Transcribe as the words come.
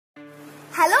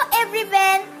Hello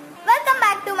everyone, welcome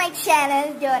back to my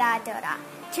channel Dora.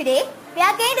 Today we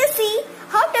are going to see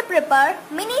how to prepare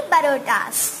mini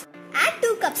parothas. Add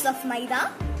 2 cups of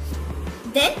maida,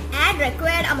 then add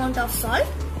required amount of salt.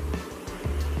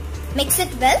 Mix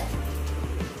it well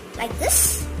like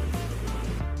this.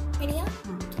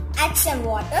 Add some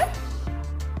water.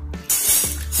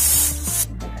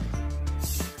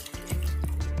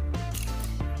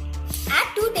 Add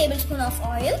 2 tablespoons of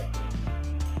oil.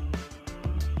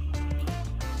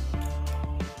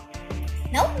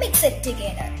 Now mix it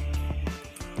together.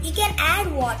 You can add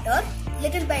water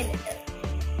little by little.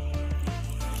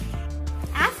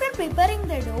 After preparing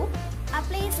the dough,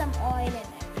 apply some oil in it.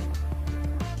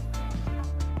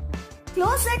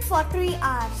 Close it for 3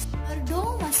 hours. Your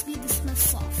dough must be this much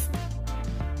soft.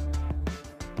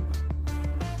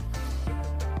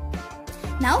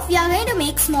 Now we are going to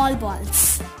make small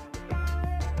balls.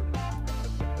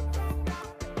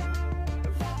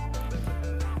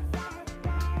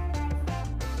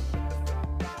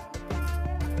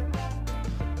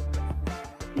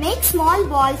 Make small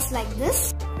balls like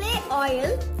this. Apply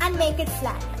oil and make it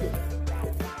flat.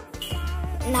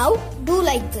 Now do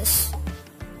like this.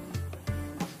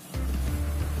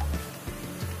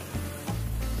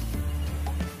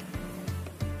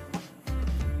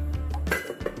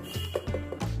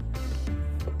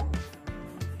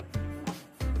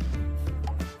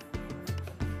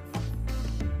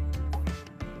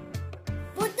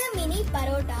 Put the mini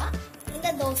parotha in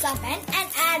the dosa pan and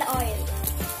add oil.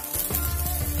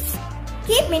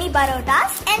 Keep mini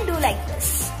parothas and do like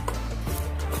this.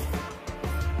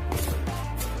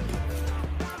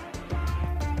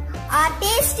 Our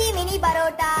tasty mini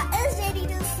parotha is ready.